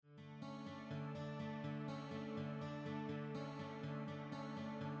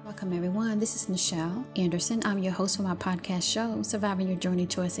Welcome, everyone. This is Nichelle Anderson. I'm your host for my podcast show, Surviving Your Journey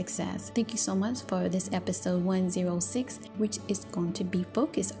Towards Success. Thank you so much for this episode 106, which is going to be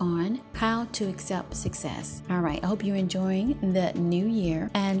focused on how to accept success. All right, I hope you're enjoying the new year.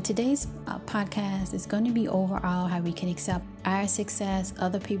 And today's podcast is going to be overall how we can accept our success,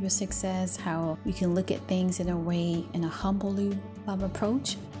 other people's success, how we can look at things in a humble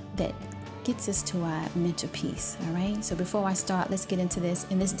approach that gets us to our mental peace. All right, so before I start, let's get into this.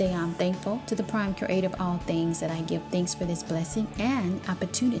 In this day, I'm thankful to the prime creator of all things, that I give thanks for this blessing and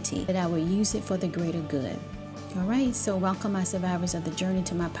opportunity, that I will use it for the greater good. All right, so welcome, my survivors of the journey,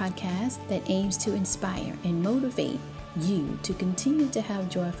 to my podcast that aims to inspire and motivate you to continue to have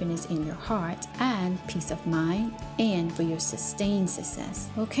joyfulness in your heart and peace of mind, and for your sustained success.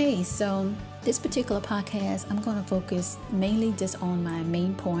 Okay, so this particular podcast, I'm going to focus mainly just on my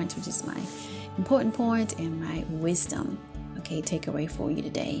main points, which is my important points and my wisdom. Okay, takeaway for you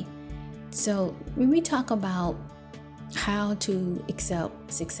today. So when we talk about how to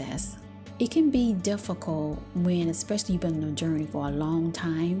accept success, it can be difficult when, especially you've been on a journey for a long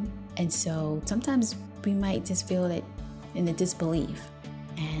time. And so sometimes we might just feel it in the disbelief,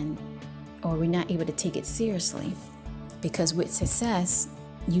 or we're not able to take it seriously, because with success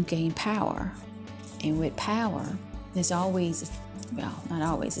you gain power, and with power there's always, not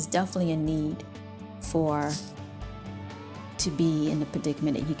always, it's definitely a need to be in the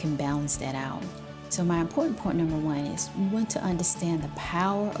predicament that you can balance that out. So my important point number one is we want to understand the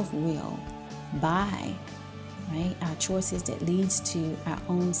power of will by our choices that leads to our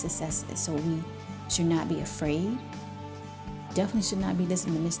own successes. So we should not be afraid. Definitely should not be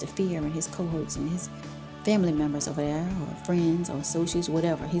listening to Mr. Fear and his cohorts and his family members over there, or friends or associates,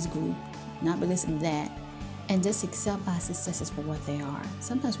 whatever, his group. Not be listening to that, and just accept our successes for what they are.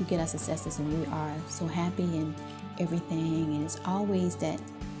 Sometimes we get our successes and we are so happy and everything, and it's always that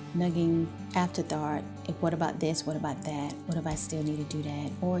nagging afterthought. What about this? What about that? What if I still need to do that?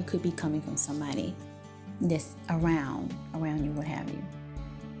 Or it could be coming from somebody that's around you, what have you.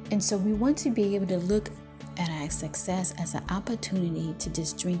 And so we want to be able to look at our success as an opportunity to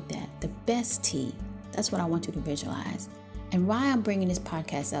just drink the best tea. That's what I want you to visualize. And why I'm bringing this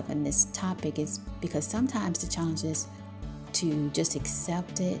podcast up and this topic is because sometimes the challenge is to just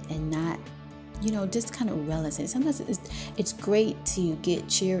accept it and not, just kind of relish it. Sometimes it's great to get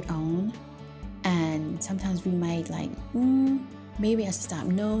cheered on, and sometimes we might maybe I should stop.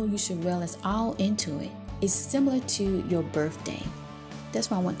 No, you should relish all into it. It's similar to your birthday.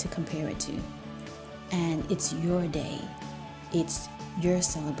 That's what I want to compare it to. And it's your day. It's your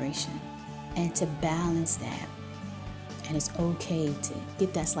celebration. And to balance that. And it's okay to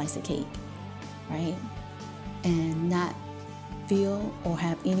get that slice of cake, right? And not feel or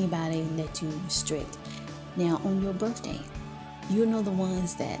have anybody let you restrict. Now, on your birthday, you know the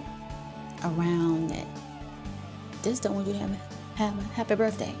ones that around that just don't want you to have a happy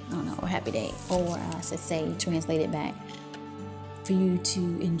birthday, or happy day, or I should say, translate it back, for you to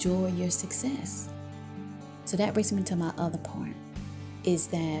enjoy your success. So that brings me to my other point, is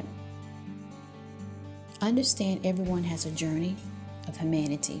that understand everyone has a journey of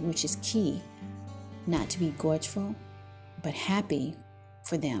humanity, which is key, not to be grudgeful, but happy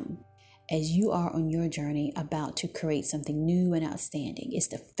for them as you are on your journey about to create something new and outstanding. It's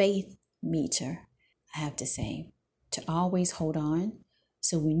the faith meter, I have to say, to always hold on.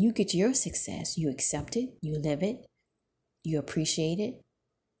 So when you get your success, you accept it, you live it, you appreciate it,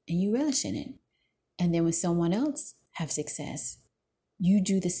 and you relish in it. And then when someone else have success, you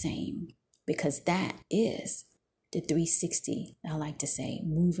do the same, because that is the 360, I like to say,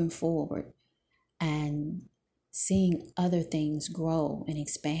 moving forward and seeing other things grow and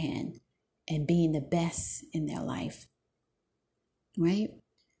expand and being the best in their life, right?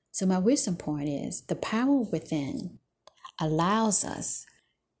 So my wisdom point is the power within allows us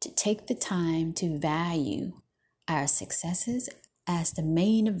to take the time to value our successes as the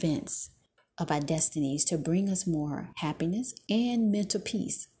main events of our destinies, to bring us more happiness and mental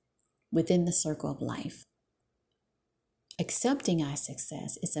peace within the circle of life. Accepting our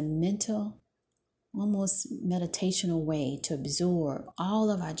success is a mental, almost meditational way to absorb all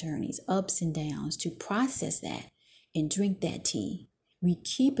of our journeys, ups and downs, to process that and drink that tea. We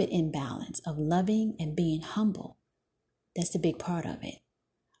keep it in balance of loving and being humble. That's the big part of it.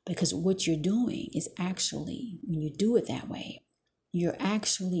 Because what you're doing is actually, when you do it that way, you're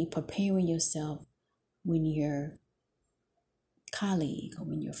actually preparing yourself when your colleague, or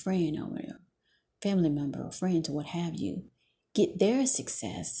when your friend, or when your family member or friends, or what have you, get their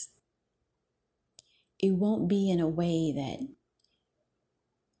success. It won't be in a way that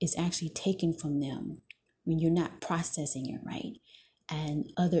is actually taken from them when you're not processing it right.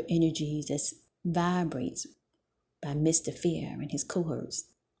 and other energies that vibrates by Mr. Fear and his cohorts.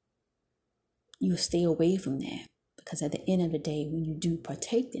 You'll stay away from that, because at the end of the day, when you do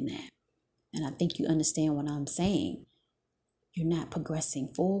partake in that, and I think you understand what I'm saying, you're not progressing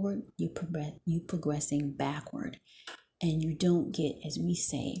forward, you're progressing backward. And you don't get, as we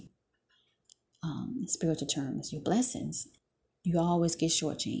say, in spiritual terms, your blessings. You always get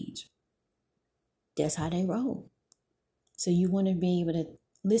shortchanged. That's how they roll. So you want to be able to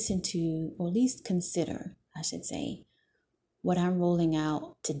listen to, or at least consider, I should say, what I'm rolling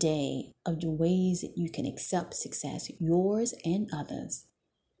out today of the ways that you can accept success, yours and others,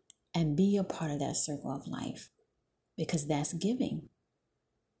 and be a part of that circle of life, because that's giving.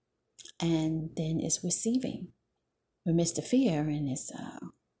 And then it's receiving. With Mr. Fear and his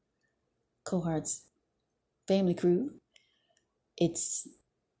cohorts, family crew, it's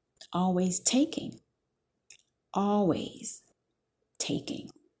always taking. Always taking.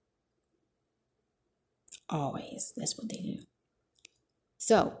 Always. That's what they do.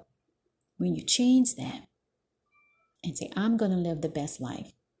 So, when you change that and say, I'm going to live the best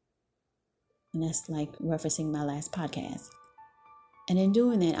life, and that's like referencing my last podcast. And in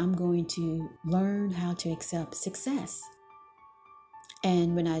doing that, I'm going to learn how to accept success.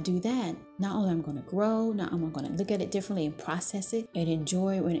 And when I do that, not only am I going to grow, not only am I going to look at it differently and process it and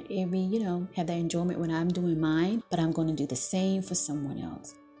enjoy it when have that enjoyment when I'm doing mine, but I'm going to do the same for someone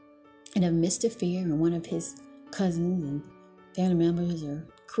else. And if Mr. Fear and one of his cousins and family members or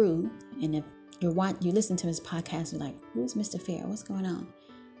crew, and if you listen to his podcast, you're like, who's Mr. Fear? What's going on?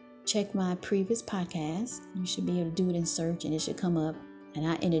 Check my previous podcast. You should be able to do it in search and it should come up. And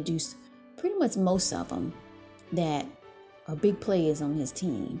I introduced pretty much most of them that are big players on his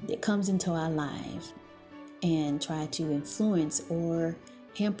team that comes into our lives and try to influence or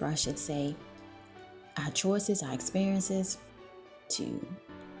hamper, I should say, our choices, our experiences to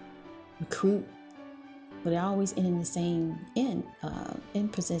recruit, but it always end in the same in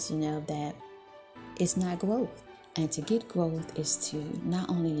position of that it's not growth. And to get growth is to not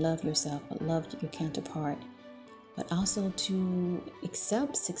only love yourself, but love your counterpart, but also to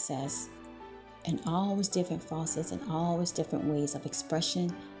accept success and always different facets and always different ways of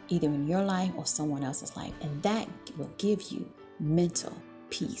expression, either in your life or someone else's life. And that will give you mental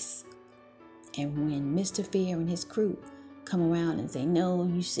peace. And when Mr. Fear and his crew come around and say, no,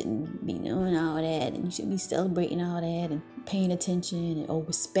 you shouldn't be doing all that, and you should be celebrating all that and paying attention, or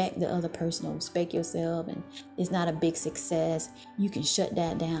respect the other person, or respect yourself, and it's not a big success, you can shut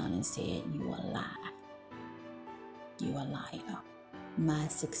that down and say, you a lie. You a liar. My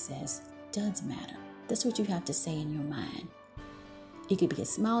success does matter. That's what you have to say in your mind. It could be a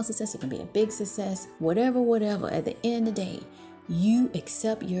small success, it can be a big success, whatever. At the end of the day, you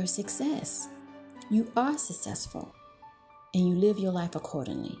accept your success. You are successful, and you live your life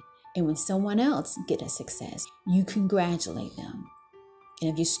accordingly. And when someone else get a success, you congratulate them.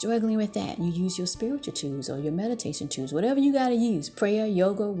 And if you're struggling with that, you use your spiritual tools or your meditation tools, whatever you got to use, prayer,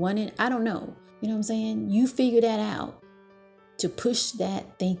 yoga, I don't know. You know what I'm saying? You figure that out to push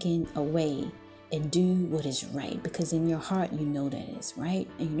that thinking away and do what is right, because in your heart, you know that it's right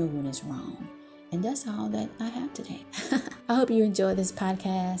and you know when it's wrong. And that's all that I have today. I hope you enjoyed this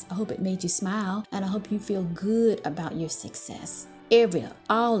podcast. I hope it made you smile, and I hope you feel good about your success.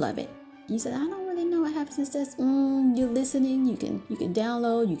 All of it. You said, I don't really know what happens success. You're listening. You can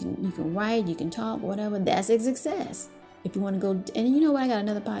download. You can write. You can talk. Whatever. That's a success. If you want to go, and you know what? I got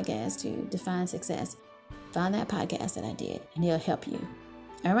another podcast to define success. Find that podcast that I did, and it'll help you.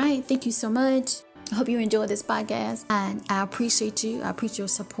 All right. Thank you so much. I hope you enjoyed this podcast, and I appreciate you. I appreciate your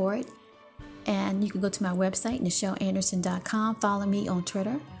support. And you can go to my website, NichelleAnderson.com. Follow me on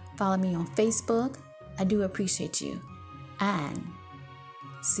Twitter. Follow me on Facebook. I do appreciate you. And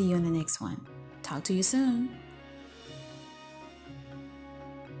see you in the next one. Talk to you soon.